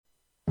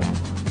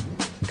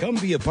Come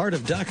be a part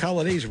of Doc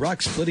Holliday's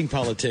Rock Splitting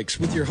Politics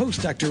with your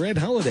host, Dr. Ed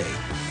Holliday.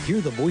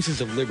 Hear the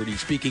voices of liberty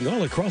speaking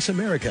all across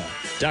America.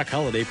 Doc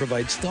Holliday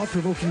provides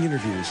thought-provoking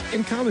interviews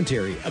and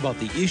commentary about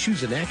the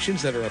issues and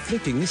actions that are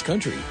afflicting this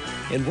country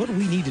and what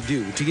we need to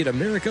do to get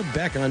America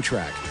back on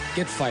track.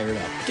 Get fired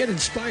up, get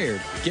inspired,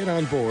 get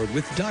on board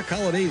with Doc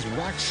Holliday's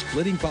Rock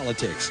Splitting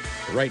Politics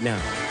right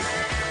now.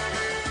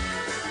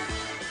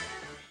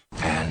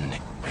 And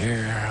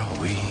here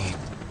we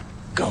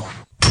go.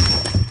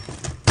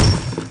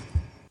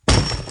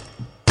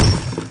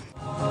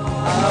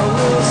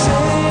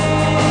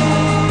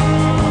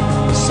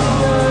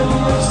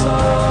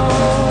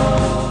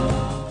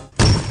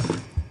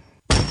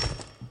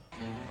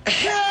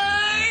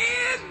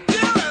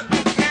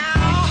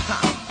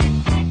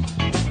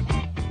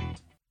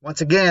 Once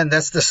again,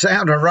 that's the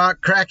sound of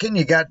rock cracking.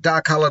 You got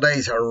Doc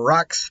Holliday's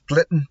Rock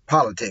Splitting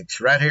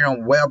Politics right here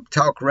on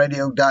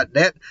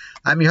webtalkradio.net.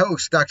 I'm your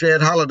host, Dr.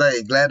 Ed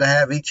Holliday. Glad to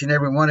have each and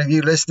every one of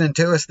you listening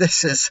to us.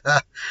 This is,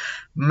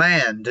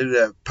 man, do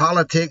the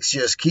politics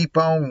just keep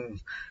on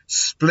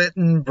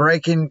splitting,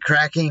 breaking,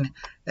 cracking,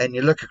 and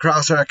you look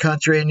across our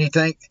country and you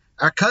think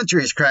our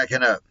country is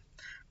cracking up.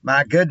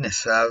 My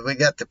goodness, we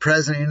got the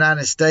President of the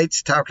United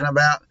States talking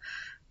about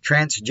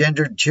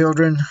transgendered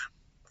children.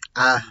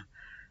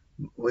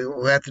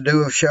 We'll have to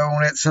do a show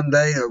on it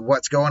someday of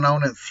what's going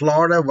on in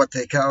Florida, what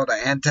they call the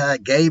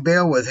anti-gay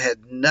bill, which had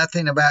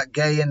nothing about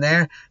gay in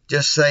there,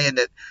 just saying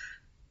that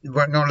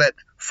we're going to let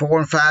 4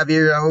 and 5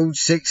 year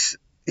olds, 6,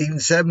 even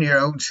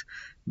 7-year-olds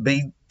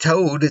be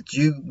told that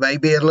you may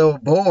be a little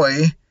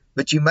boy,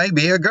 but you may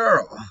be a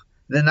girl.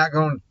 They're not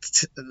going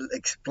to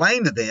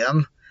explain to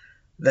them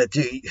that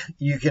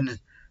you can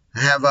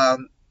have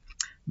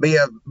be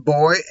a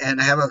boy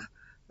and have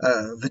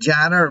a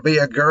vagina, or be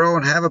a girl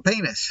and have a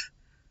penis.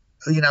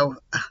 You know,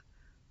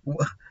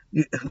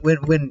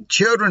 when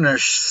children are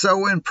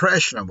so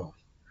impressionable,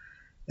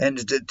 and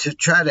to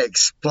try to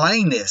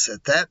explain this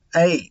at that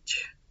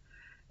age,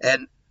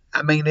 and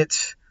I mean,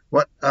 it's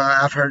what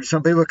I've heard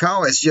some people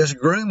call it's just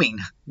grooming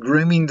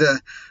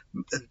to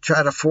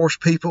try to force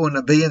people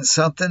into being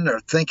something or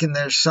thinking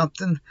there's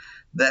something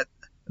that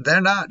they're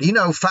not. You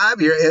know,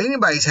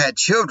 anybody's had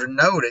children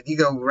know that you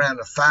go around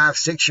a 5,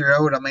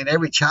 6-year-old. I mean,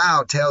 every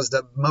child tells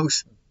the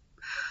most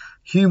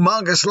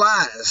humongous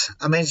lies.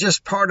 I mean, it's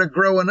just part of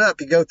growing up.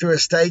 You go through a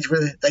stage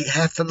where they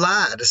have to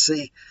lie to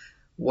see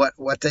what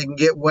they can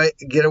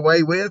get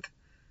away with,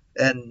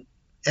 and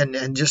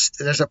just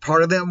there's a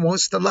part of them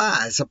wants to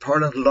lie. It's a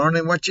part of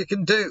learning what you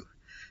can do.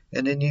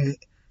 And then you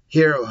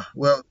hear,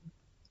 well,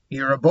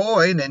 you're a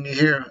boy, and then you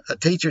hear a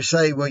teacher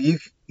say, well, you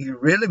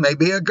really may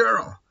be a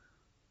girl.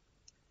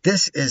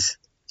 This is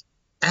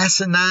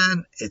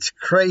asinine. It's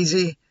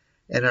crazy.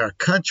 And our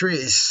country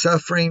is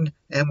suffering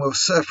and will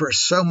suffer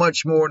so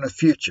much more in the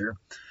future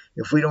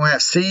if we don't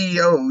have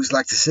CEOs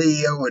like the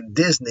CEO of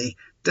Disney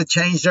to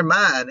change their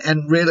mind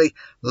and really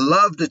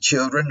love the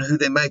children who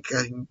they make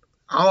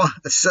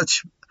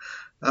such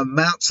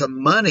amounts of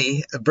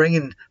money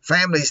bringing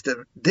families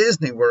to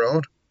Disney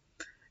World.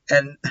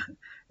 And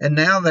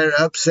now they're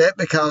upset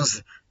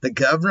because the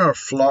governor of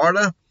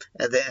Florida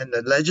and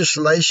the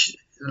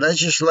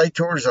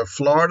legislators of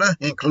Florida,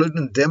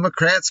 including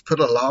Democrats, put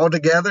a law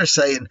together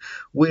saying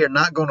we are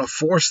not going to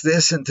force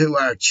this into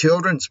our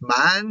children's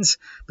minds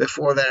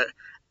before they're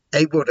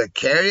able to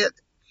carry it.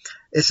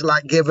 It's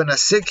like giving a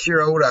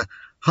 6-year-old a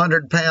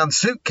 100-pound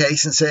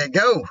suitcase and saying,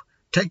 go,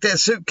 take that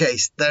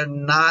suitcase. They're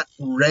not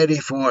ready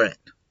for it.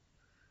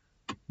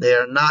 They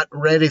are not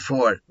ready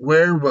for it.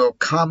 Where will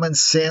common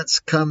sense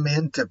come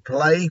into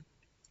play?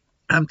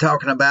 I'm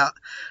talking about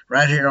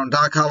right here on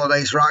Doc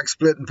Holliday's Rock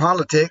Splitting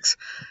Politics,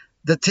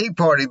 the Tea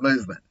Party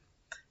movement.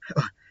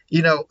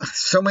 You know,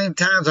 so many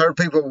times I heard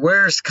people,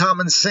 where's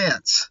common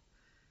sense?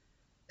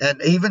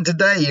 And even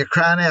today, you're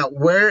crying out,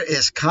 where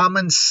is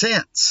common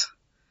sense?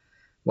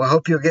 Well, I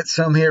hope you'll get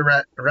some here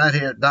right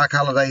here at Doc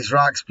Holliday's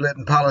Rock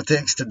Splitting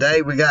Politics.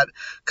 Today, we got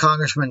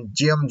Congressman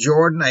Jim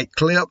Jordan, a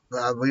clip.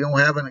 We don't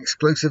have an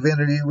exclusive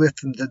interview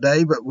with him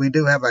today, but we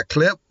do have a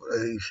clip.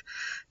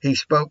 He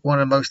spoke one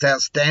of the most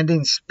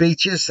outstanding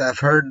speeches I've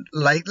heard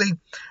lately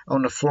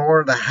on the floor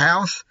of the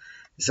House.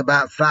 It's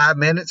about 5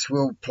 minutes.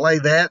 We'll play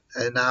that,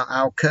 and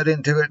I'll cut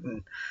into it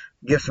and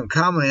give some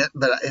comment.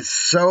 But it's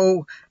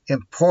so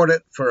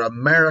important for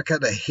America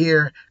to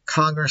hear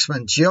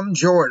Congressman Jim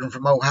Jordan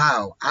from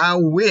Ohio. I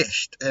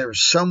wished there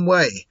was some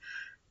way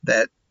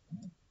that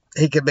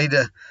he could be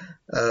the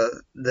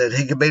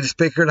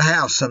Speaker of the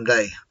House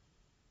someday.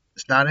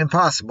 It's not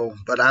impossible,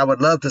 but I would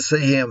love to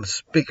see him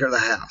Speaker of the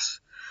House.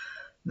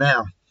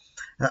 Now,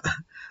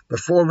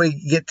 before we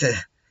get to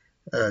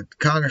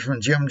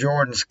Congressman Jim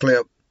Jordan's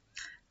clip,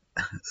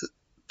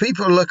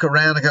 people look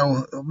around and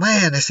go,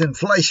 man, it's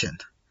inflation.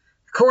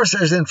 Of course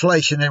there's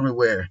inflation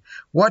everywhere.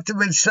 What did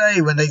we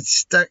say when they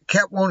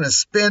kept wanting to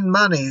spend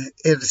money?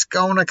 It's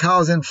going to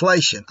cause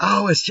inflation.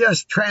 Oh, it's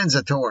just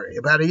transitory.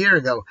 About a year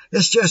ago,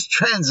 it's just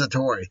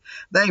transitory.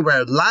 They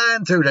were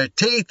lying through their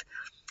teeth.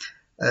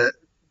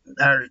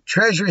 Our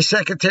Treasury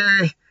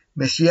Secretary,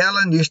 Miss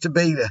Yellen, used to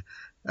be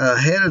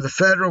head of the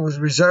Federal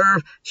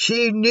Reserve,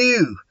 she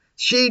knew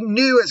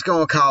it's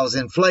going to cause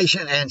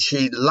inflation, and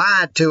she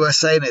lied to us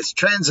saying it's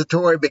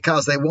transitory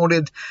because they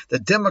wanted the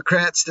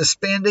Democrats to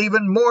spend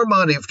even more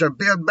money for their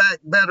Build Back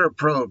Better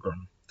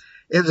program.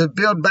 It was a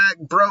Build Back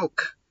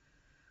Broke.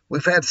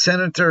 We've had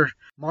Senator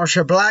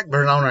Marsha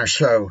Blackburn on our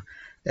show,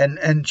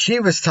 and she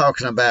was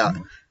talking about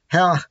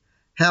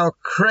how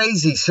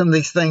crazy some of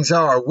these things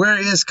are. Where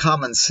is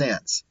common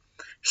sense?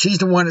 She's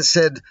the one that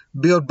said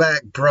Build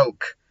Back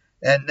Broke.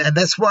 And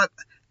that's what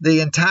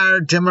the entire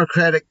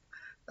Democratic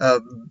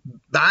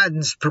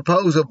Biden's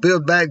proposal,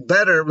 Build Back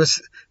Better,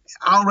 was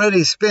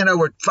already spent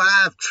over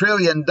 $5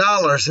 trillion,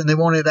 and they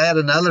wanted to add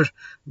another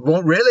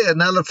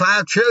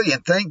 $5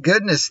 trillion. Thank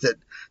goodness that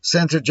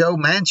Senator Joe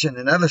Manchin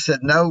and others said,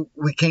 no,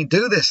 we can't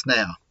do this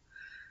now.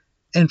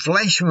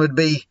 Inflation would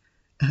be,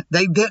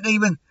 they didn't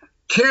even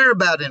care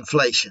about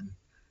inflation.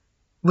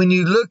 When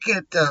you look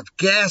at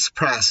gas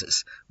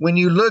prices, when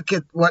you look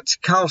at what's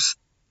cost,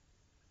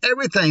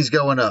 everything's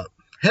going up.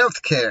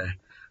 Healthcare,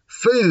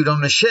 food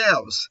on the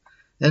shelves.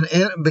 And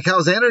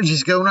because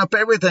energy's going up,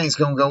 everything's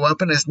going to go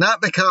up. And it's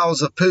not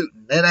because of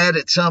Putin. That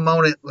added some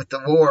on it with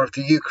the war of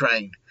the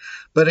Ukraine.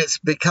 But it's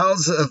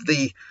because of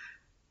the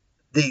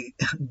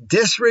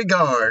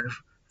disregard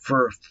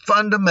for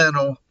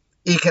fundamental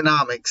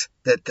economics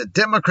that the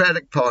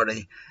Democratic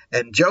Party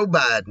and Joe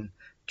Biden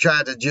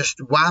tried to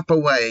just wipe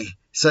away,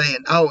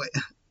 saying, oh,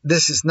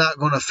 this is not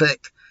going to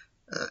affect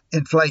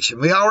inflation.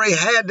 We already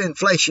had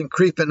inflation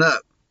creeping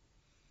up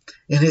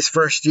in his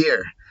first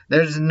year.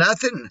 There's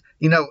nothing,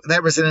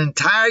 there was an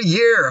entire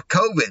year of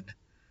COVID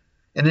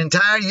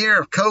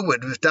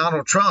with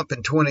Donald Trump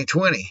in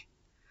 2020.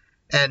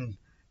 And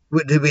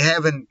did we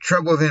have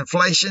trouble with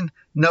inflation?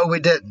 No, we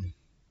didn't.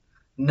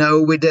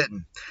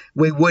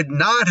 We would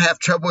not have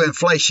trouble with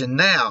inflation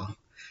now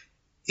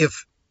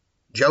if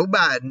Joe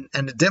Biden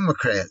and the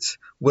Democrats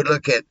would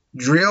look at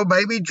drill,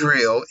 baby,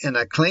 drill in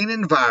a clean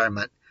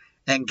environment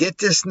and get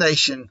this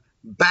nation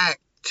back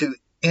to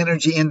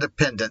energy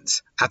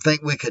independence. I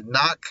think we could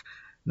not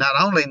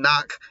only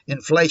knock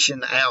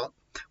inflation out,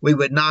 we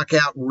would knock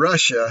out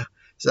Russia's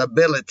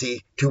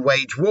ability to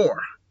wage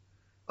war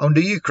on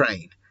the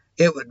Ukraine.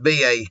 It would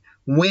be a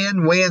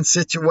win-win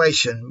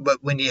situation.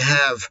 But when you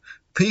have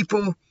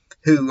people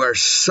who are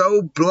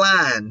so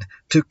blind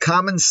to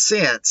common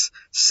sense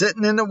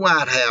sitting in the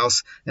White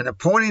House and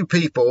appointing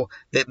people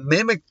that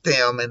mimic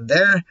them and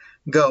their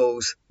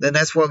goals, then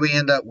that's what we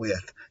end up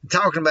with.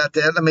 Talking about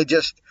that, let me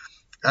just,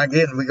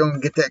 again, we're going to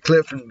get that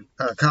clip from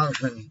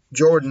Congressman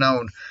Jordan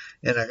on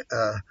in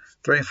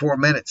 3 or 4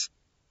 minutes.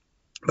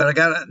 But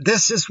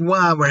this is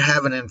why we're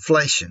having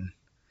inflation,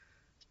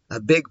 a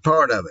big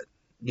part of it.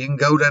 You can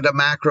go to the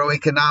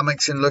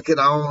macroeconomics and look at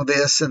all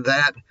this and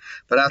that.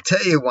 But I'll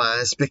tell you why.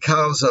 It's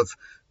because of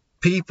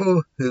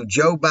people who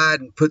Joe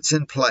Biden puts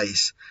in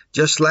place.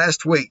 Just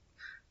last week,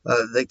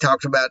 they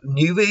talked about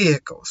new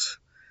vehicles.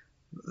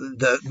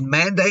 The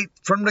mandate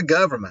from the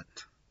government.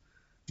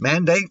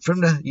 Mandate from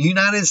the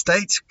United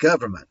States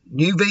government.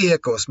 New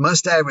vehicles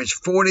must average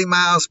 40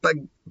 miles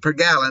per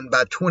gallon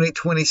by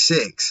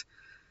 2026.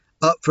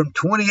 Up from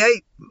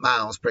 28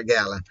 miles per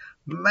gallon.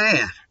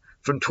 Man.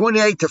 From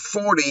 28 to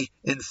 40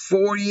 in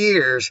 4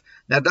 years.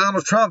 Now,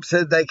 Donald Trump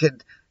said they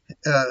could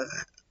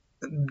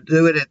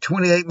do it at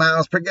 28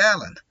 miles per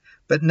gallon.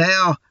 But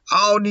now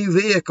all new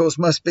vehicles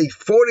must be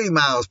 40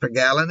 miles per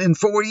gallon in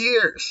 4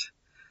 years.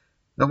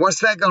 Now, what's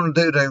that going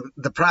to do to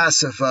the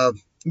price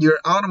of your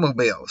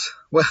automobiles?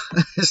 Well,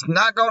 it's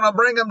not going to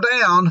bring them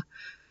down.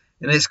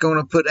 And it's going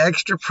to put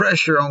extra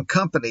pressure on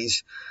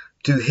companies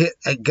to hit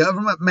a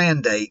government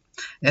mandate.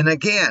 And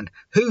again,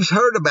 who's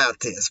heard about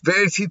this?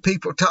 Very few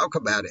people talk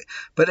about it.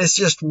 But it's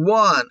just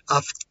one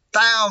of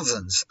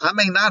thousands. I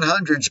mean, not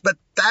hundreds, but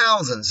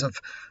thousands of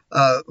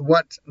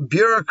what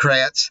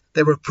bureaucrats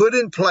that were put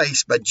in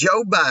place by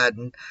Joe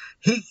Biden.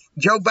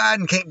 Joe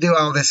Biden can't do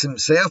all this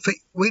himself.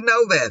 We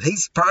know that.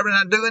 He's probably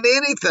not doing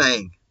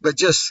anything but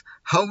just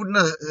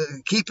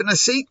keeping a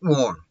seat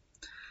warm.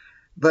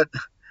 But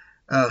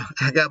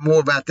I got more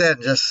about that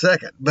in just a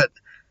second. But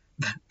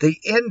the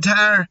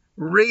entire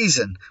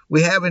reason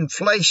we have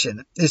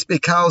inflation is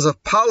because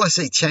of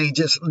policy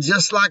changes,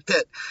 just like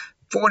that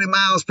 40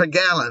 miles per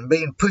gallon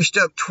being pushed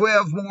up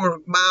 12 more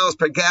miles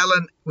per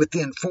gallon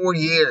within 4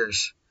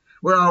 years.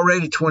 We're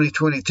already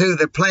 2022.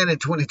 They're planning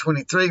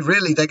 2023.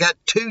 Really, they got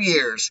 2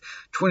 years,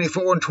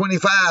 24 and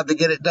 25, to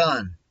get it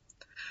done.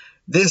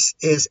 This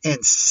is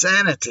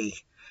insanity.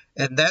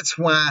 And that's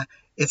why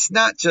it's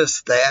not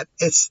just that.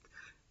 It's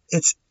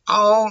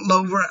all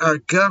over our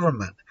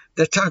government.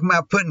 They're talking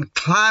about putting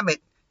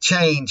climate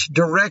change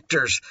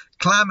directors,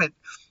 climate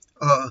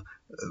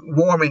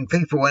warming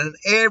people in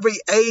every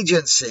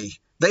agency.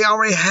 They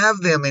already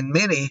have them in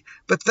many,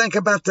 but think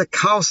about the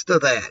cost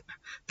of that.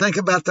 Think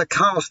about the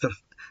cost of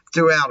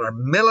throughout our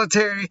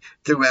military,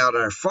 throughout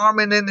our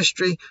farming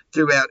industry,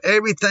 throughout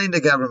everything the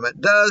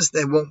government does.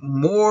 They want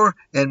more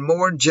and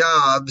more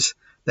jobs.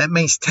 That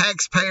means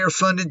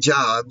taxpayer-funded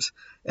jobs.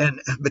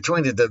 And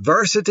between the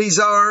diversity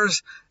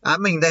czars, I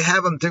mean, they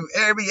have them through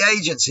every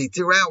agency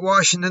throughout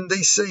Washington,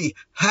 D.C.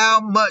 How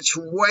much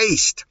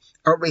waste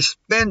are we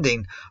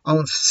spending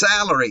on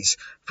salaries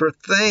for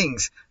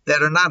things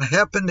that are not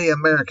helping the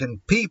American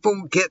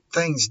people get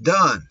things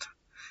done?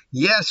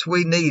 Yes,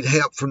 we need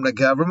help from the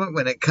government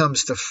when it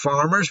comes to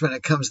farmers, when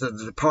it comes to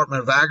the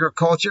Department of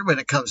Agriculture, when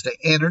it comes to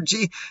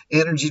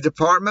energy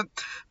department,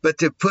 but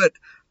to put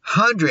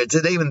hundreds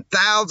and even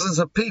thousands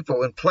of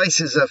people in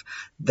places of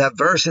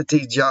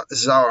diversity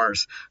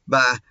czars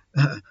by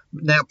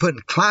now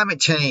putting climate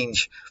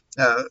change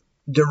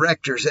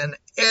directors in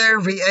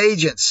every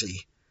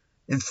agency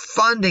and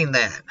funding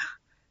that.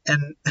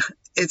 And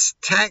it's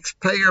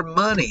taxpayer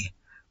money.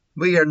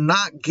 We are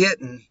not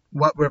getting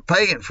what we're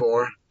paying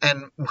for.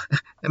 And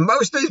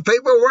most of these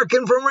people are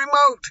working from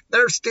remote.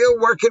 They're still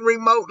working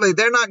remotely.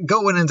 They're not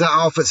going into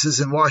offices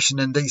in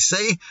Washington,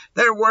 D.C.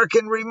 They're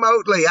working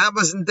remotely. I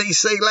was in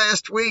D.C.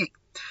 last week.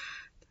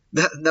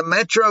 The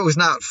metro is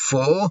not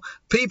full.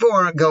 People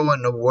aren't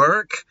going to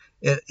work.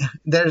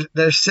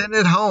 They're sitting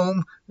at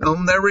home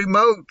on their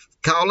remote,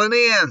 calling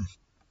in.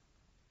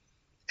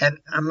 And,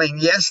 I mean,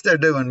 yes, they're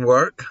doing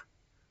work,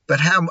 but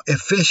how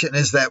efficient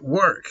is that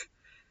work?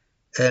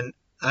 And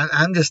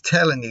I'm just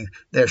telling you,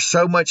 there's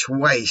so much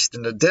waste,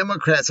 and the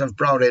Democrats have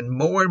brought in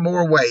more and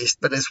more waste,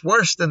 but it's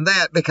worse than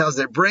that because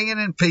they're bringing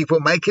in people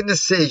making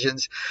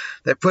decisions.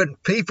 They're putting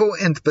people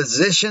into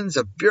positions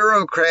of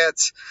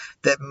bureaucrats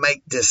that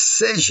make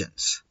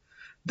decisions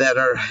that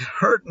are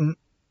hurting,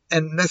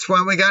 and that's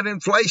why we got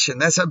inflation.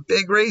 That's a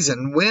big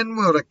reason. When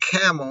will the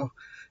camel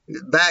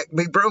back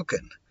be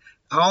broken?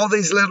 All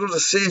these little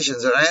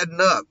decisions are adding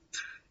up,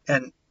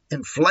 and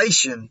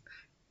inflation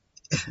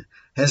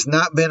has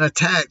not been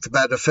attacked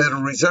by the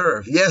Federal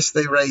Reserve. Yes,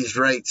 they raised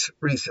rates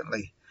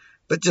recently,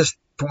 but just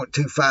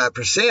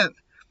 0.25%.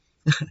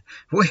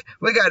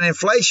 we got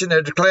inflation,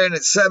 they're declaring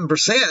it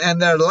 7%,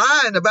 and they're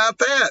lying about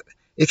that.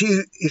 If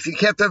you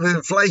kept up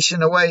inflation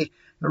the way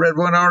I read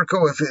one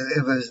article, if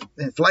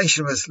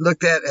inflation was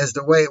looked at as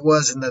the way it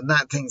was in the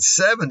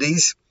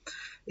 1970s,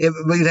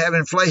 we'd have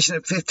inflation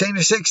at 15 or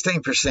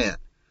 16%.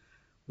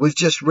 We've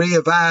just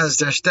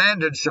revised our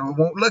standards so it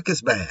won't look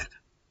as bad.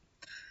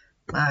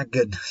 My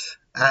goodness.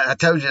 I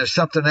told you there's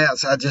something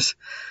else.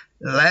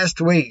 Last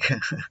week,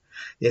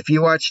 if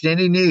you watched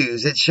any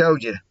news, it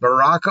showed you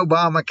Barack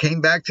Obama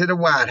came back to the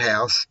White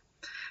House,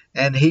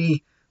 and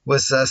he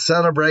was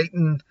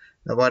celebrating,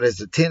 the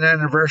 10th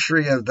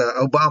anniversary of the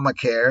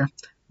Obamacare,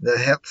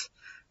 the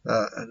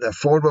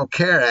Affordable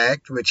Care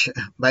Act, which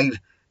made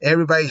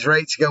everybody's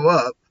rates go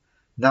up.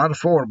 Not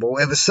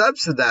affordable. It was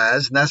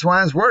subsidized, and that's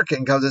why it's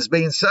working, because it's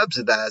being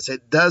subsidized.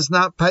 It does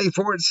not pay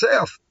for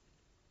itself.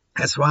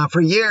 That's why for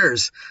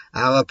years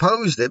I've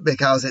opposed it,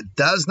 because it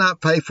does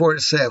not pay for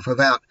itself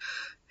without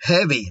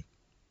heavy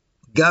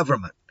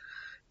government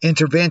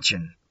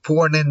intervention,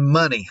 pouring in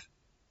money.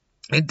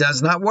 It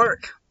does not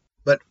work.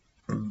 But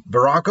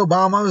Barack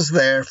Obama was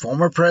there,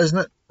 former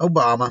President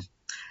Obama,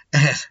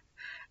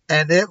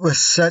 and it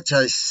was such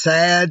a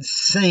sad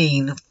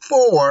scene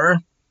for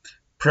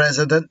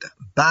President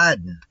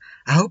Biden.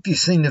 I hope you've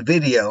seen the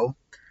video.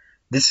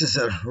 This is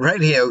a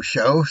radio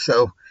show,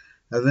 so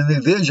let me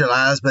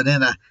visualize, but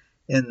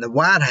in the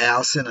White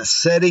House, in a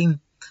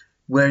setting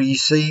where you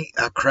see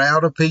a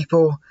crowd of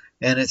people,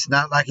 and it's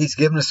not like he's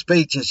giving a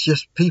speech, it's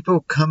just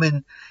people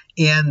coming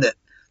in, that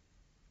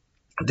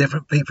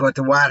different people at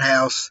the White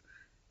House,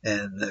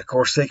 and of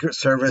course Secret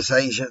Service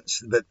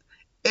agents, but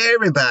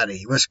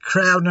everybody was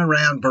crowding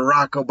around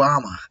Barack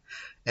Obama.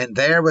 And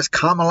there was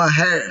Kamala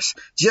Harris,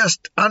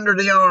 just under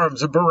the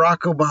arms of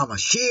Barack Obama.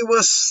 She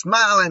was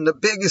smiling the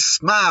biggest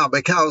smile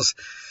because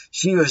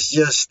she was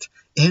just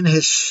in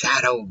his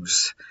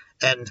shadows.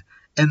 And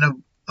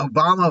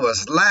Obama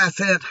was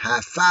laughing,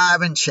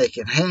 high-fiving,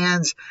 shaking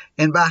hands.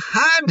 And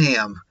behind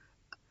him,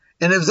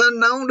 and it was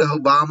unknown to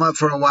Obama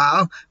for a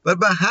while,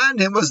 but behind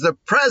him was the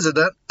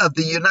President of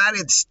the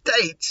United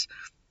States,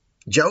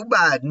 Joe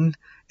Biden,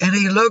 and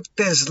he looked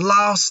as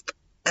lost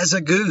as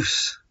a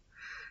goose.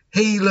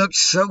 He looked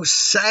so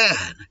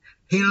sad.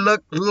 He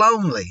looked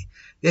lonely.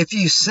 If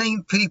you've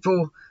seen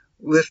people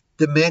with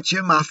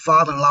dementia, my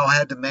father-in-law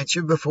had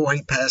dementia before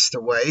he passed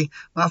away.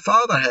 My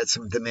father had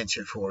some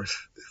dementia before he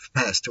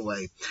passed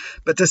away.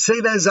 But to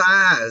see those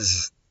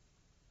eyes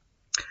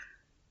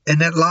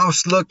and that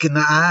lost look in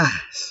the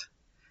eyes,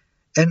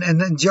 and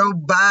then Joe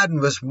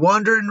Biden was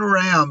wandering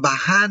around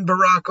behind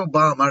Barack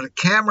Obama. The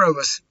camera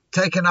was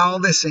taking all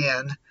this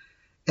in.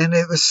 And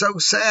it was so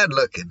sad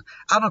looking.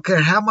 I don't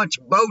care how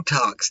much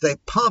Botox they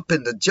pump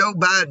into Joe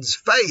Biden's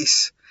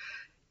face.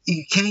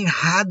 You can't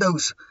hide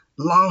those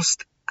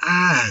lost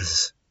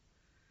eyes.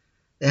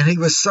 And he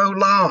was so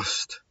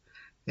lost.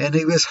 And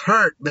he was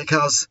hurt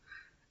because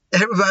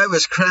everybody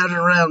was crowding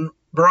around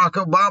Barack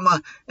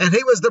Obama. And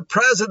he was the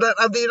President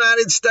of the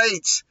United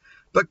States.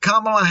 But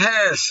Kamala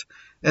Harris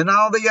and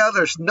all the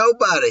others,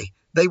 nobody.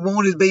 They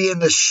wanted to be in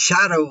the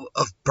shadow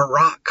of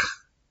Barack.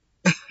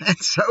 And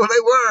so they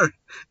were.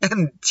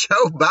 And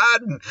Joe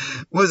Biden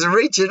was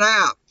reaching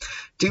out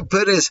to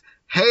put his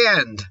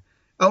hand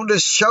on the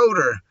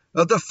shoulder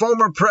of the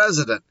former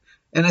president.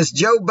 And as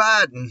Joe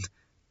Biden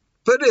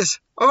put his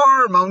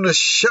arm on the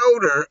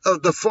shoulder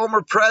of the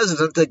former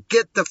president to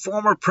get the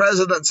former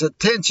president's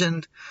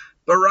attention,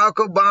 Barack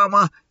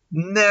Obama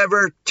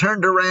never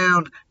turned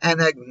around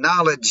and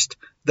acknowledged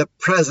the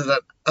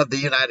president of the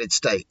United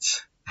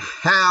States.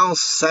 How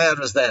sad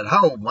was that?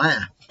 Oh,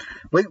 man.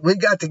 We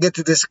got to get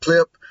to this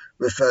clip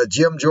with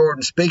Jim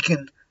Jordan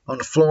speaking on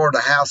the floor of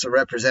the House of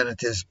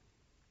Representatives.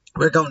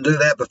 We're going to do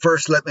that, but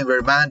first let me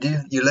remind you,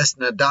 you're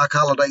listening to Doc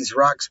Holliday's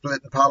Rock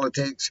Splitting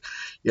Politics.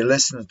 You're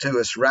listening to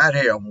us right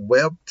here on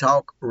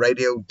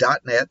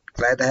webtalkradio.net.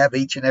 Glad to have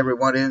each and every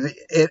one of you.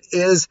 It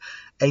is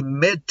a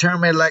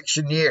midterm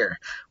election year.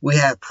 We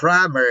have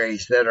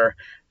primaries that are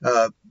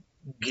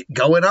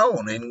going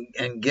on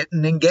and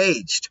getting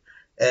engaged.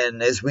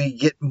 And as we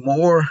get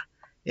more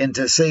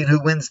into seeing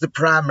who wins the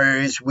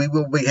primaries, we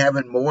will be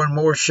having more and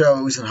more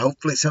shows, and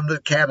hopefully some of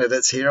the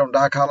candidates here on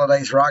Doc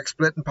Holliday's Rock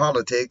Splitting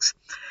Politics.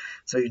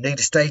 So you need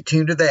to stay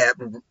tuned to that.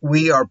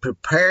 We are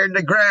preparing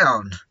the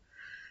ground,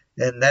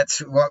 and that's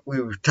what we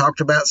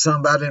talked about, some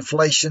about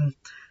inflation,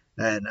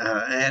 and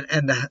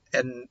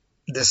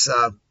this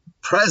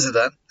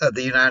president of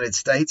the United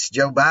States,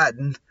 Joe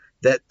Biden,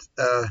 that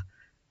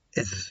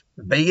is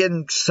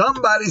being,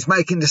 somebody's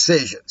making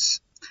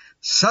decisions.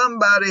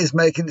 Somebody is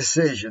making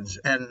decisions,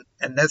 and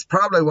that's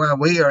probably why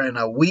we are in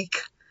a weak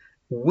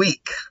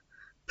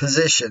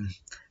position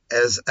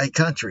as a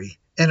country.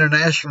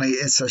 Internationally,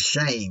 it's a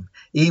shame.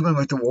 Even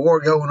with the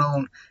war going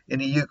on in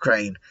the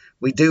Ukraine,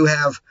 we do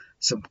have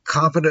some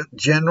competent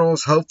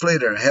generals, hopefully,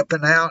 that are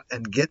helping out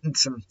and getting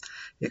some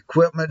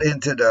equipment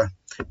into the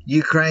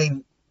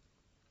Ukraine.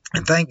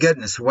 And thank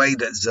goodness, the way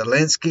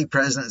that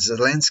President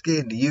Zelensky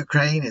in the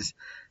Ukraine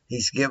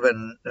he's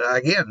given,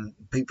 again,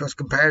 people's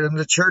compared him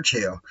to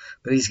Churchill,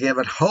 but he's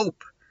given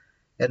hope.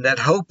 And that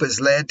hope has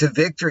led to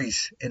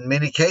victories in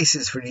many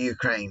cases for the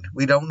Ukraine.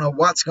 We don't know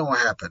what's going to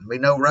happen. We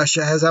know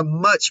Russia has a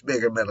much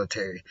bigger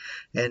military.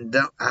 And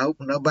I hope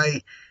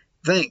nobody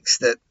thinks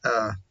that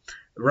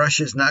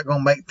Russia's not going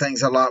to make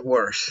things a lot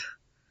worse.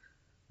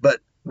 But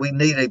we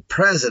need a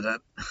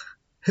president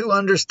who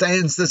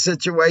understands the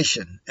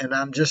situation. And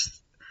I'm just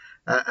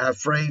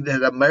afraid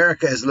that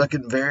America is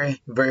looking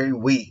very, very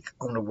weak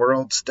on the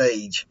world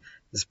stage,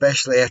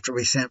 especially after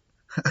we sent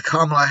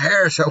Kamala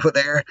Harris over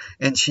there,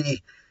 and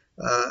she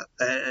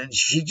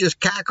just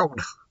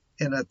cackled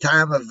in a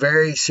time of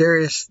very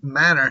serious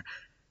matter,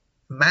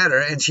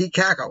 and she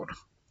cackled.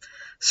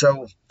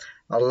 So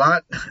a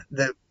lot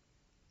that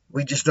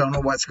we just don't know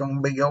what's going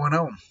to be going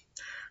on.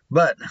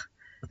 But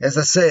as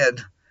I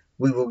said,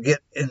 we will get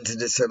into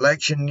this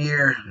election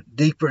year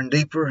deeper and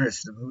deeper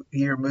as the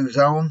year moves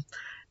on.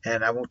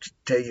 And I want to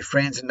tell you,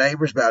 friends and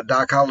neighbors, about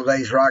Doc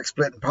Holliday's Rock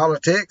Splitting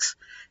Politics.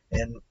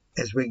 And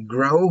as we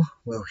grow,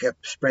 we'll help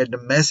spread the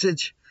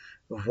message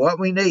of what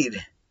we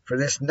need for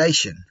this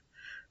nation,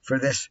 for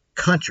this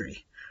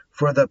country,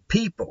 for the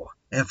people,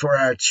 and for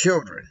our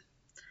children,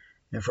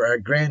 and for our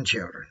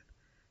grandchildren,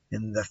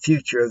 in the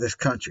future of this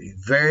country.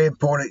 Very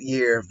important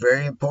year,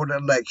 very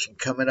important election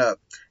coming up.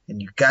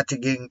 And you've got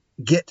to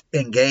get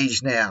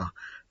engaged now.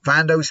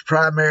 Find those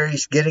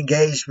primaries, get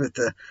engaged with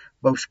the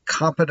most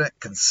competent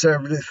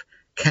conservative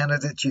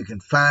candidates you can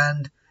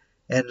find,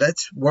 and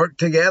let's work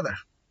together.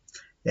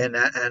 And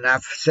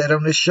I've said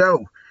on this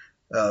show,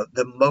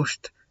 the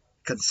most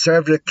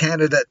conservative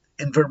candidate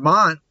in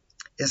Vermont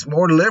is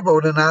more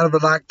liberal than I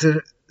would like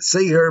to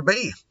see her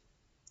be,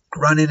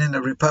 running in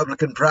the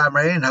Republican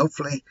primary, and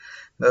hopefully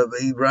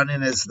be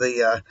running as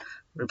the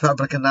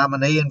Republican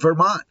nominee in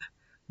Vermont.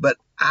 But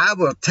I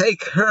will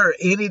take her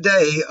any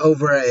day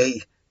over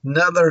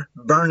another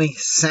Bernie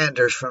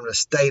Sanders from the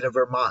state of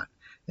Vermont.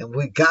 And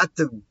we got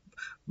to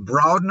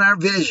broaden our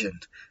vision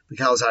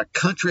because our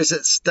country is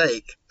at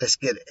stake. Let's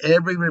get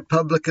every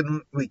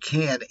Republican we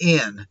can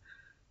in,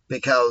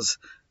 because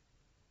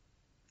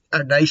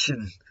our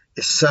nation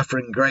is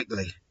suffering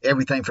greatly.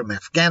 Everything from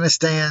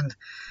Afghanistan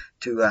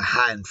to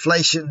high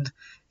inflation.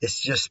 It's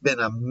just been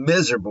a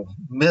miserable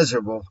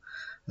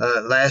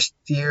last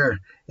year.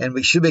 And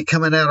we should be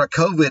coming out of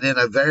COVID in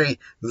a very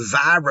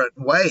vibrant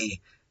way.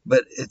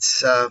 But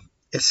it's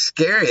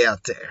scary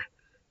out there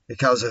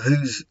because of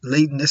who's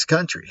leading this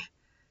country.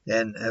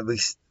 And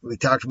we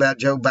talked about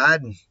Joe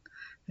Biden,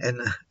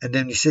 and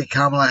then you see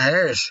Kamala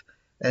Harris,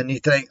 and you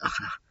think,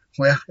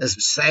 well,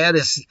 as sad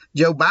as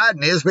Joe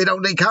Biden is, we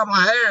don't need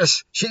Kamala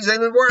Harris. She's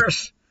even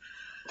worse.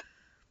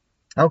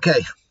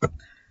 Okay,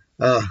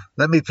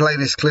 let me play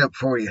this clip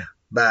for you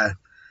by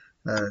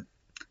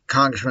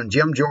Congressman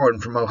Jim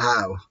Jordan from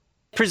Ohio.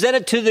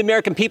 Presented to the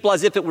American people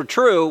as if it were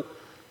true,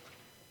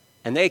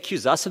 and they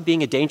accuse us of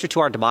being a danger to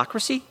our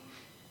democracy?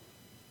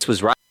 This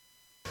was right.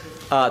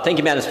 Thank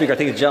you, Madam Speaker. I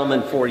thank the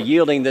gentleman for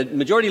yielding. The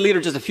majority leader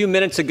just a few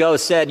minutes ago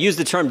used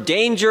the term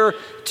danger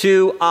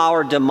to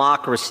our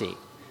democracy.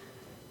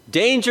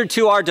 Danger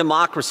to our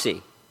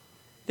democracy.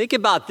 Think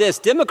about this.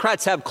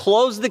 Democrats have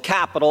closed the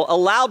Capitol,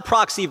 allowed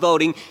proxy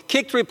voting,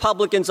 kicked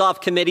Republicans off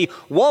committee,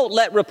 won't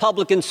let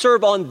Republicans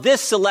serve on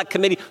this select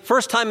committee.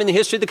 First time in the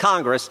history of the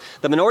Congress,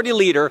 the minority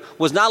leader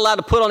was not allowed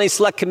to put on a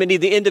select committee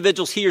the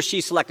individuals he or she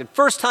selected.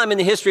 First time in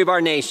the history of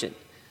our nation.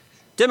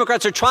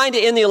 Democrats are trying to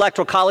end the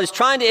Electoral College,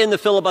 trying to end the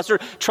filibuster,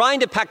 trying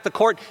to pack the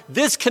court.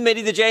 This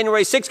committee, the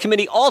January 6th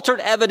committee, altered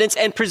evidence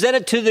and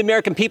presented to the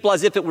American people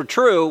as if it were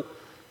true.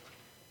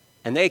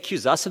 And they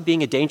accuse us of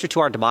being a danger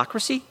to our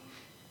democracy?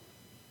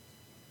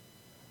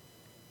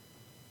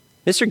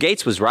 Mr.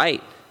 Gates was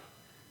right.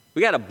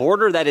 We got a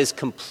border that is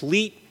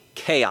complete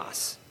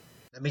chaos.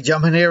 Let me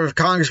jump in here with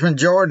Congressman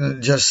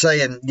Jordan just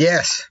saying,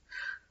 yes,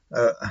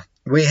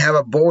 we have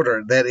a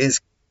border that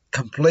is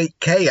complete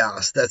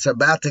chaos that's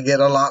about to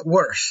get a lot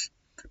worse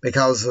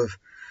because of,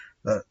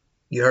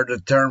 you heard the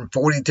term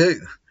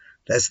 42.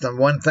 That's the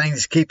one thing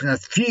that's keeping a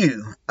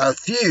few of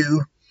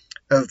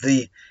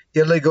the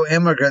illegal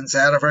immigrants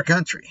out of our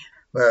country.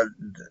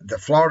 The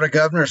Florida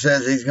governor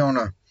says he's going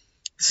to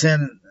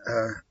send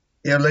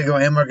illegal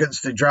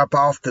immigrants to drop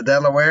off to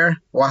Delaware.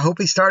 Well, I hope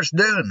he starts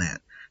doing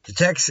that. The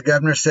Texas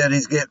governor said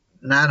he's getting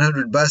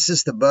 900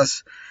 buses to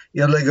bus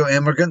illegal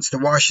immigrants to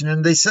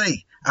Washington,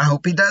 D.C. I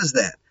hope he does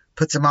that.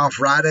 Puts them off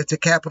right at the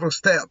Capitol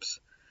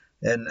steps.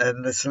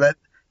 And let's let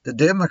the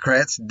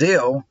Democrats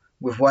deal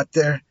with what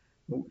they're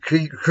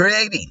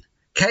creating.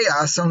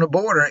 Chaos on the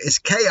border is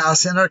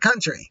chaos in our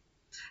country.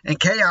 And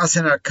chaos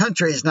in our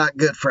country is not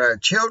good for our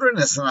children.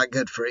 It's not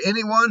good for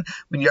anyone.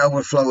 When you're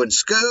overflowing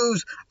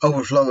schools,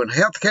 overflowing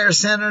healthcare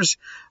centers,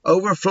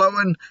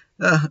 overflowing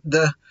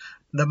the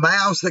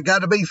mouths that got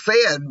to be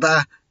fed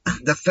by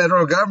the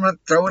federal government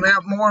throwing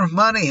out more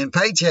money and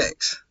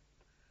paychecks.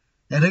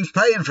 And who's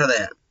paying for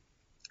that?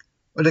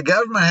 Well, the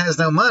government has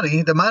no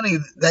money. The money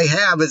they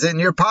have is in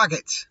your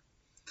pockets.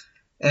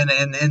 And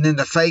in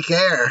the fake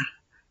air,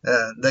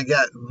 they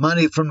got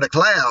money from the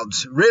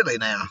clouds, really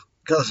now.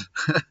 Because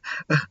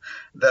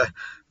the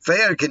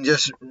Fed can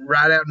just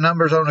write out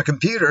numbers on a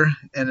computer,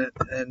 and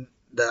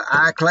the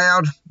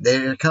iCloud,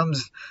 here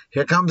comes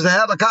the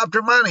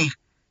helicopter money.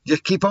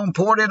 Just keep on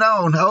pouring it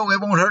on. Oh,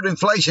 it won't hurt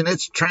inflation.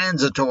 It's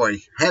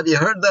transitory. Have you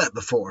heard that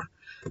before?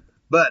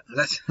 But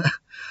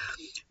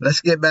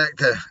let's get back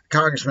to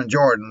Congressman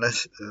Jordan.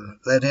 Let's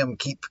let him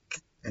keep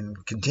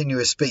and continue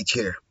his speech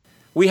here.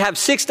 We have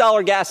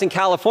 $6 gas in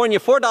California,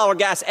 $4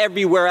 gas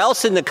everywhere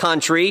else in the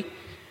country.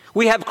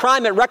 We have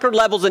crime at record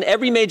levels in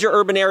every major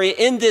urban area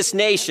in this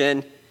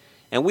nation,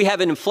 and we have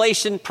an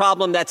inflation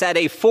problem that's at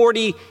a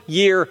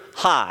 40-year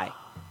high.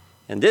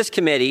 And this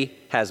committee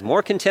has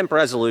more contempt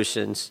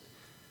resolutions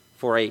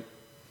for a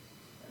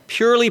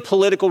purely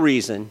political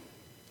reason.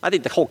 I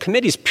think the whole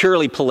committee is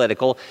purely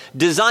political,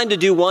 designed to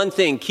do one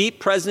thing: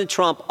 keep President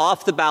Trump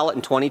off the ballot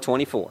in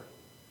 2024.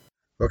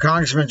 Well,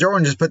 Congressman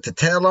Jordan just put the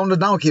tail on the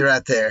donkey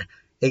right there.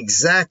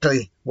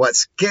 Exactly what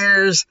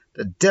scares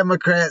the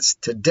Democrats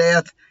to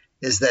death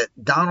is that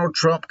Donald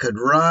Trump could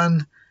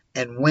run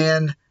and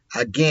win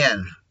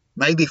again,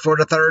 maybe for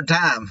the third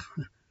time.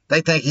 They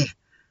think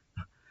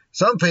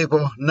some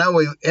people know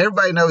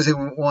everybody knows he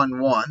won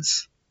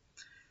once.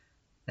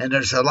 And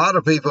there's a lot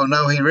of people who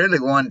know he really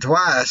won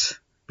twice,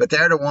 but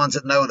they're the ones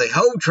that know the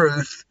whole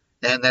truth,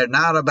 and they're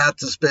not about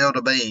to spill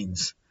the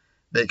beans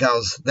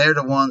because they're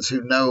the ones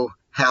who know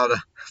how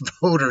the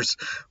voters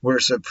were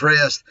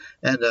suppressed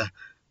and the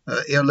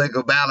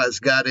illegal ballots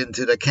got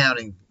into the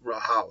counting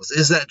halls.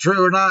 Is that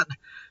true or not?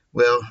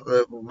 Well,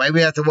 maybe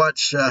we have to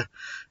watch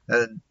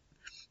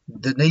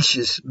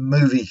Denise's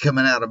movie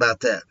coming out about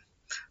that.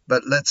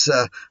 But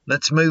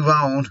let's move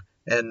on,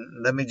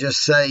 and let me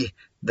just say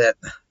that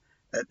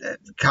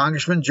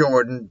Congressman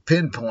Jordan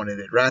pinpointed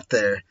it right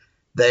there.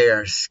 They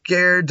are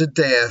scared to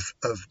death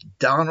of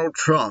Donald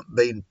Trump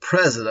being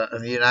president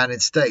of the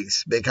United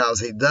States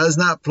because he does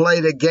not play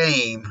the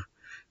game.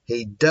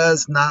 He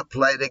does not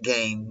play the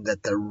game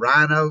that the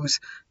rhinos,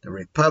 the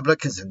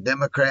Republicans and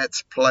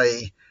Democrats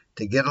play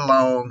to get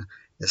along,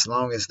 as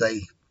long as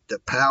the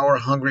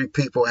power-hungry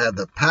people have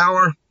the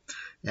power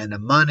and the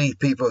money,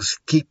 people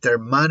keep their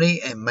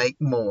money and make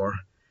more.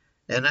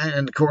 And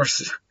of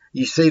course,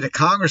 you see the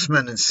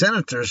congressmen and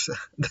senators,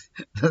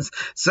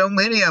 so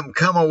many of them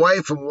come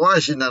away from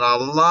Washington a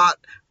lot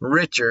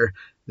richer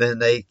than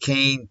they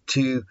came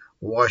to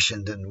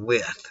Washington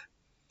with.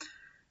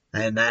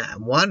 And I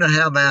wonder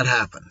how that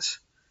happens.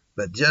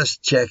 But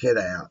just check it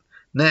out.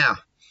 Now,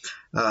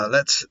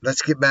 let's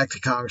get back to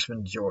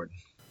Congressman Jordan.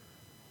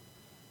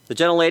 The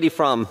gentlelady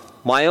from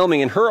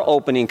Wyoming, in her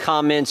opening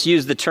comments,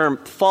 used the term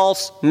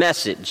false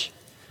message.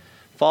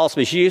 False,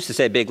 she used to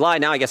say big lie.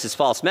 Now I guess it's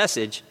false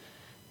message.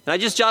 And I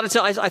just jotted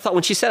down, I thought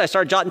when she said, I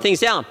started jotting things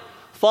down.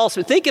 False.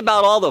 Think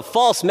about all the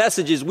false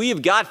messages we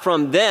have got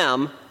from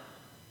them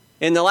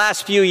in the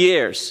last few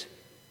years.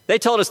 They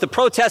told us the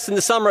protests in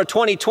the summer of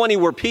 2020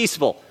 were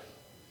peaceful.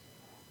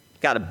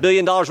 Got $1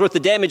 billion worth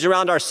of damage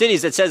around our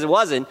cities that says it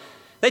wasn't.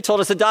 They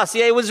told us the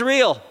dossier was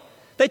real.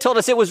 They told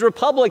us it was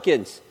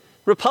Republicans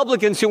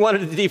who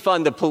wanted to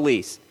defund the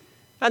police.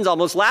 That's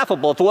almost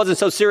laughable if it wasn't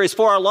so serious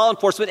for our law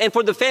enforcement and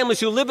for the families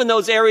who live in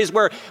those areas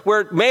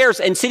where mayors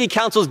and city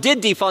councils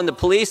did defund the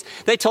police.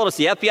 They told us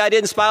the FBI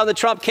didn't spy on the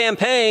Trump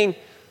campaign.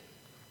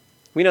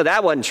 We know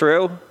that wasn't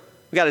true.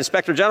 We got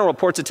Inspector General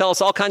reports that tell us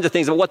all kinds of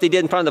things about what they did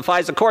in front of the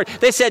FISA court.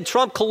 They said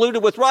Trump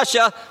colluded with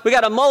Russia. We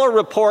got a Mueller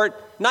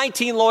report,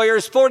 19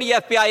 lawyers, 40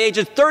 FBI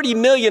agents, 30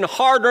 million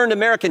hard-earned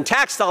American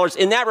tax dollars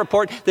in that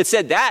report that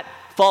said that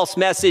false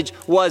message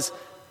was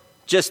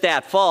just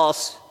that,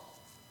 false.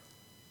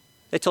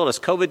 They told us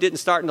COVID didn't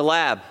start in the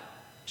lab.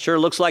 Sure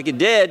looks like it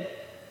did.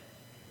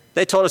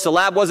 They told us the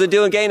lab wasn't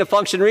doing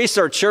gain-of-function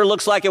research. Sure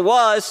looks like it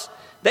was.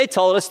 They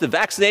told us the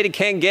vaccinated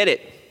can't get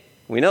it.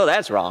 We know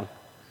that's wrong.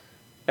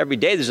 Every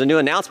day there's a new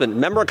announcement. A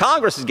member of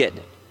Congress is getting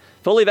it.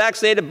 Fully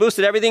vaccinated,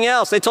 boosted, everything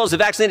else. They told us the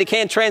vaccinated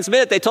can't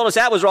transmit it. They told us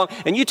that was wrong.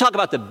 And you talk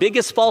about the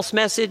biggest false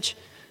message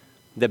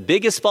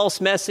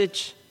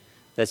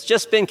that's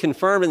just been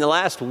confirmed in the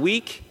last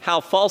week,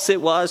 how false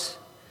it was.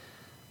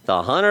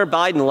 The Hunter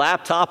Biden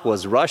laptop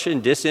was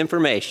Russian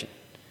disinformation.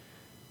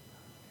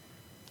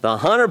 The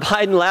Hunter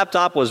Biden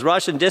laptop was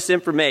Russian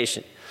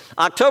disinformation.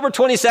 October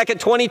 22nd,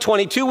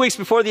 2020, 2 weeks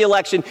before the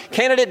election,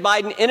 candidate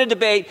Biden, in a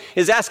debate,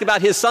 is asked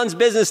about his son's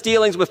business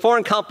dealings with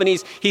foreign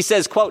companies. He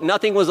says, quote,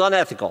 nothing was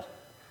unethical.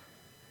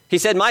 He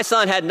said, my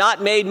son has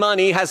not made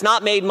money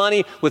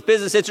with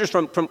business interests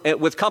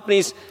with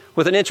companies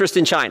with an interest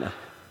in China.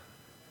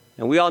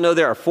 And we all know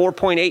there are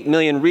 4.8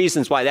 million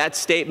reasons why that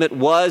statement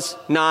was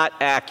not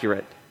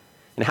accurate.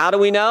 And how do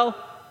we know?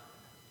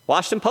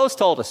 Washington Post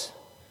told us.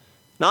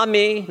 Not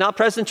me, not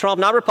President Trump,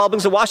 not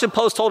Republicans. The Washington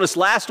Post told us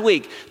last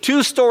week,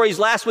 2 stories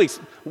last week,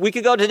 a week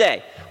ago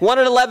today, one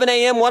at 11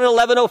 a.m., one at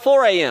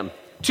 11:04 a.m.,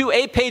 2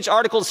 8-page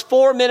articles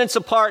 4 minutes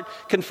apart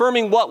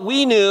confirming what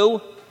we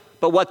knew,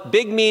 but what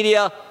big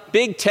media,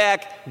 big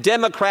tech,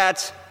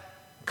 Democrats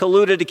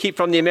colluded to keep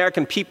from the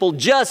American people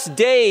just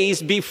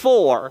days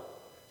before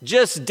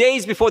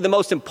the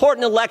most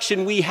important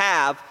election we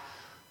have,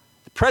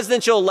 the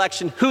presidential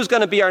election. Who's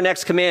going to be our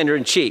next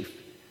commander-in-chief?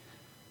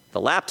 The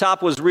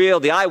laptop was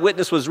real. The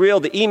eyewitness was real.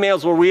 The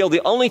emails were real.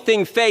 The only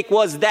thing fake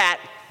was that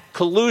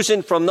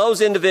collusion from those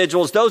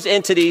individuals, those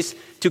entities,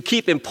 to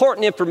keep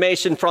important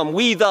information from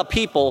we the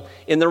people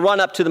in the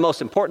run-up to the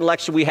most important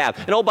election we have.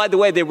 And oh, by the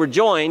way, they were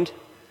joined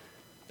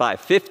by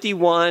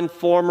 51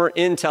 former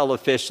intel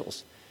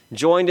officials,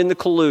 joined in the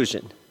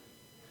collusion.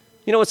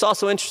 You know, it's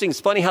also interesting.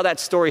 It's funny how that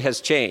story has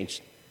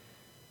changed.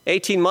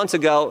 18 months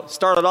ago,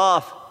 started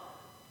off,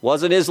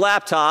 wasn't his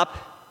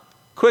laptop.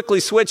 Quickly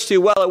switched to,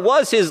 well, it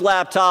was his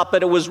laptop,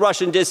 but it was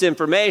Russian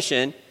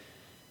disinformation.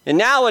 And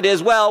now it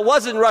is, well, it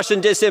wasn't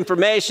Russian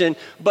disinformation,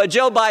 but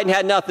Joe Biden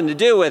had nothing to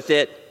do with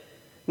it.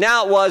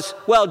 Now it was,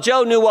 well,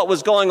 Joe knew what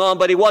was going on,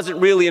 but he wasn't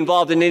really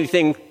involved in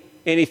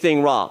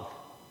anything wrong.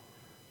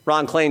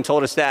 Ron Klain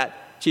told us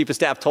that. Chief of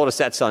Staff told us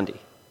that Sunday.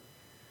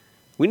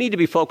 We need to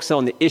be focused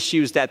on the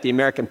issues that the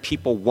American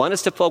people want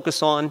us to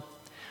focus on.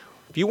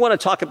 If you want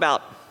to talk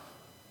about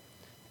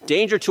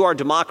danger to our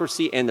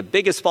democracy and the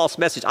biggest false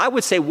message, I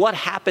would say what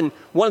happened,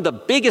 one of the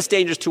biggest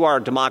dangers to our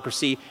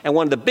democracy and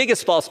one of the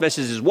biggest false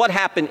messages is what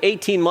happened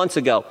 18 months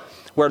ago,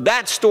 where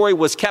that story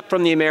was kept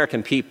from the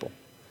American people.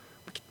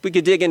 We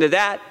could dig into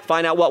that,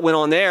 find out what went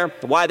on there,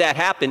 why that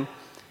happened,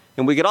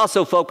 and we could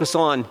also focus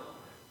on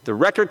the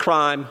record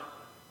crime,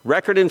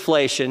 record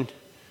inflation,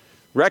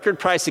 record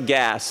price of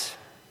gas,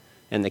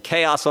 and the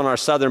chaos on our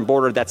southern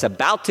border that's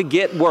about to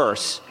get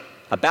worse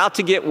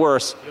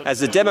as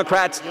the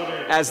Democrats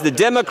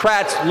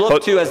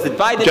look to, as the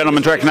Biden...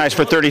 Gentleman's recognized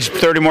for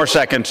 30 more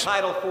seconds.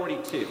 Title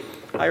 42.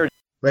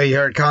 Well, you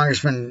heard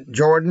Congressman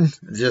Jordan,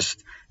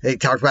 he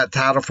talked about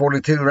Title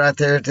 42 right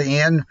there at the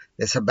end.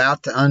 It's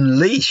about to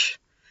unleash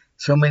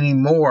so many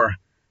more,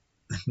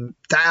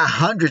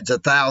 hundreds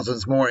of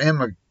thousands more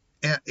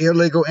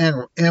illegal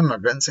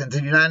immigrants into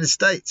the United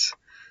States.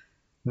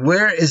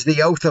 Where is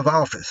the oath of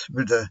office?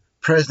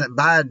 President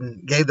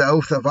Biden gave the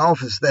oath of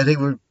office that he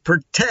would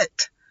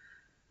protect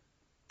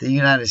the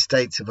United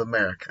States of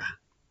America,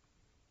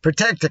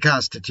 protect the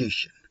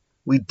Constitution.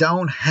 We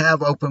don't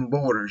have open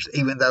borders,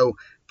 even though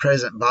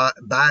President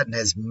Biden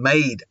has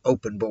made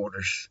open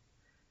borders.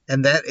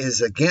 And that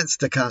is against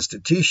the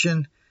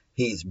Constitution.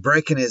 He's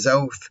breaking his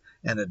oath,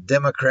 and the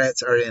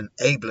Democrats are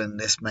enabling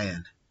this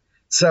man.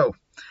 So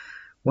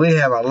we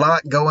have a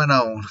lot going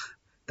on.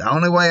 The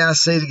only way I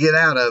see to get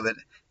out of it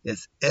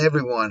is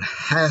everyone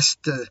has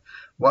to,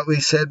 what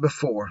we said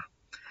before,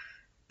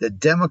 the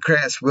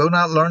Democrats will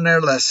not learn their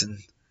lesson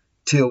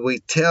till we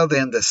tell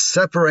them to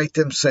separate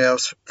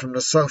themselves from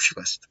the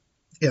socialists.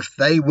 If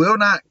they will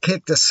not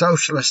kick the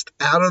socialists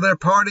out of their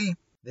party,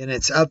 then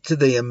it's up to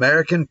the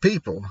American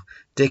people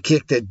to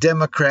kick the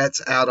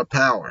Democrats out of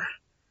power.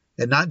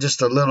 And not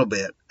just a little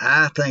bit.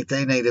 I think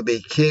they need to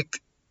be kicked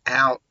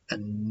out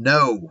and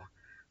know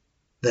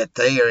that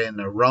they are in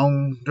the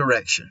wrong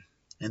direction.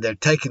 And they're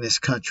taking this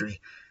country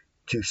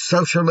to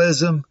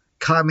socialism,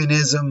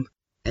 communism,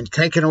 and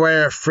taking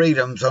away our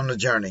freedoms on the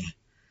journey.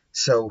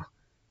 So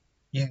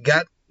you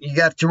got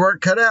your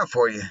work cut out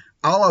for you.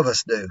 All of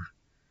us do.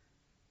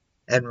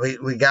 And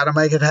we got to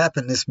make it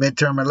happen this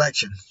midterm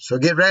election. So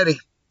get ready.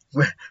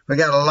 We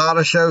got a lot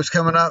of shows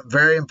coming up,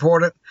 very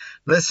important.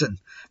 Listen,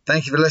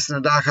 thank you for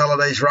listening to Doc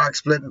Holliday's Rock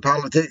Splitting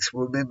Politics.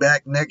 We'll be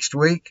back next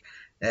week,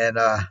 and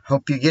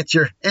hope you get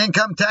your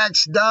income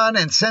tax done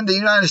and send the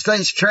United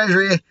States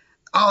Treasury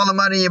all the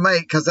money you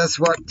make, because that's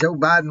what Joe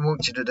Biden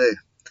wants you to do.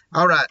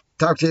 All right,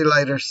 talk to you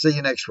later. See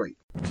you next week.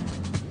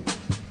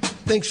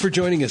 Thanks for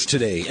joining us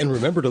today, and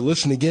remember to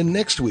listen again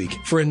next week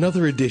for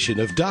another edition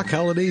of Doc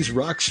Holliday's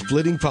Rock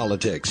Splitting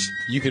Politics.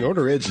 You can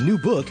order Ed's new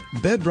book,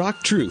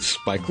 Bedrock Truths,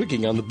 by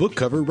clicking on the book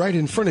cover right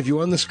in front of you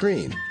on the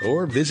screen,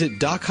 or visit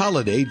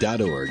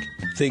DocHolliday.org.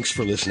 Thanks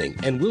for listening,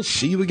 and we'll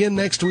see you again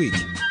next week.